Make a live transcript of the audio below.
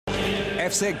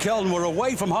FC Köln were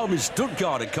away from home in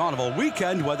Stuttgart at Carnival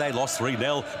weekend where they lost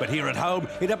 3-0, but here at home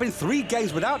it had been 3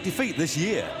 games without defeat this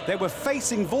year. They were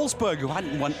facing Wolfsburg, who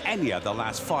hadn't won any of the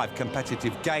last 5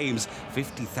 competitive games.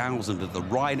 50,000 at the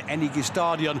Rhein-Ennige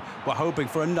Stadion were hoping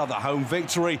for another home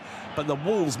victory, but the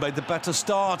Wolves made the better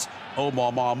start.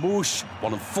 Omar Marmoush,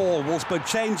 one of 4 Wolfsburg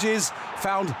changes,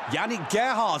 found Yannick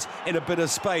Gerhardt in a bit of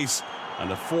space,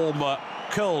 and a former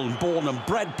Köln born and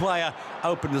bred player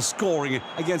opened the scoring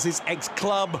against his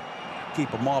ex-club.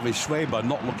 Keeper Marvin Schweber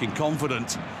not looking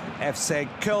confident. FC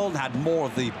Köln had more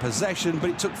of the possession, but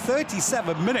it took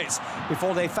 37 minutes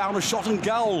before they found a shot and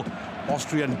goal.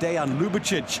 Austrian Dejan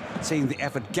Ljubicic seeing the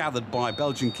effort gathered by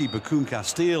Belgian keeper Koen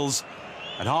Casteels.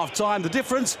 At half-time, the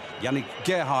difference, Yannick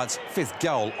Gerhardt's 5th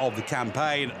goal of the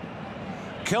campaign.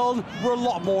 Köln were a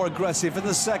lot more aggressive in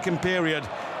the second period.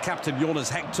 Captain Jonas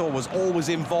Hector was always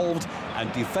involved,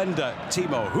 and defender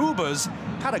Timo Hubers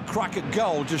had a crack at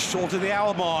goal just short of the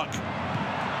hour mark.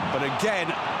 But again,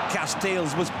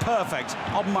 Casteels was perfect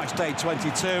on Matchday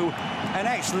 22. An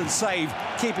excellent save,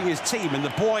 keeping his team in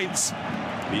the points.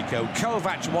 Niko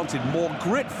Kovac wanted more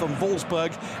grit from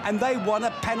Wolfsburg, and they won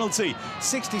a penalty.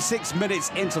 66 minutes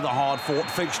into the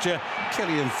hard-fought fixture,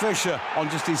 Kilian Fischer, on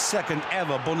just his 2nd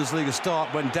ever Bundesliga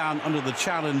start, went down under the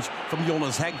challenge from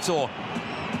Jonas Hector.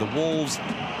 The Wolves'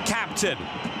 captain,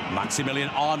 Maximilian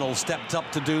Arnold, stepped up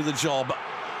to do the job.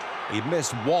 He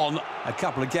missed one a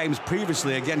couple of games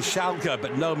previously against Schalke,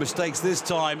 but no mistakes this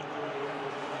time.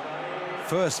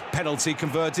 First penalty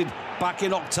converted back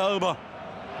in October.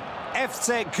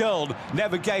 FC Köln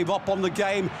never gave up on the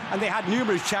game, and they had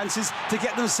numerous chances to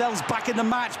get themselves back in the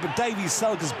match, but Davy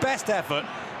Selke's best effort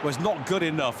was not good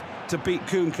enough to beat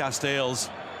Koen Casteels.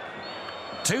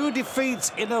 2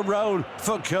 defeats in a row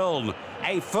for Köln.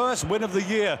 A first win of the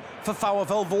year for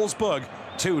VfL Wolfsburg.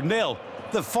 2-0,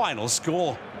 the final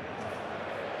score.